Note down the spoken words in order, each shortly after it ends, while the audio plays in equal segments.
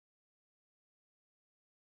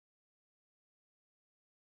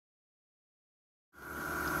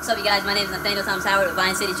What's up, you guys? My name is Nathaniel Thomas Howard with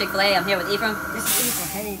Vine City Chick-fil-A. I'm here with Ephraim. This is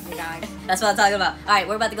Ephraim. Hey, you guys. That's what I'm talking about. All right,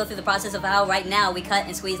 we're about to go through the process of how right now we cut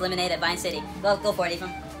and squeeze lemonade at Vine City. Go for it,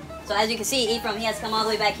 Ephraim. So as you can see, Ephraim, he has to come all the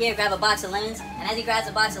way back here, grab a box of lemons, and as he grabs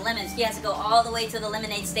a box of lemons, he has to go all the way to the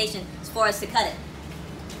lemonade station for us to cut it.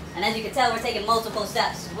 And as you can tell, we're taking multiple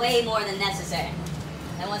steps, way more than necessary.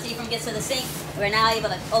 And once Ephraim gets to the sink, we're now able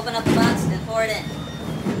to open up the box and pour it in.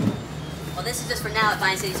 Well, this is just for now at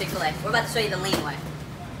Vine City Chick-fil-A. We're about to show you the lean way.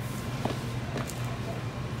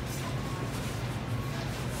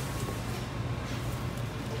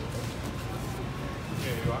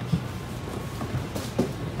 Here you are.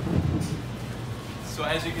 So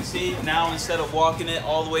as you can see, now instead of walking it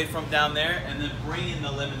all the way from down there and then bringing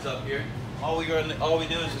the lemons up here, all we do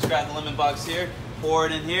is just grab the lemon box here, pour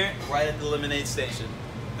it in here, right at the lemonade station.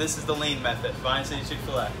 This is the lean method. Vine City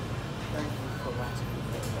Chick-fil-A. Thank you for watching.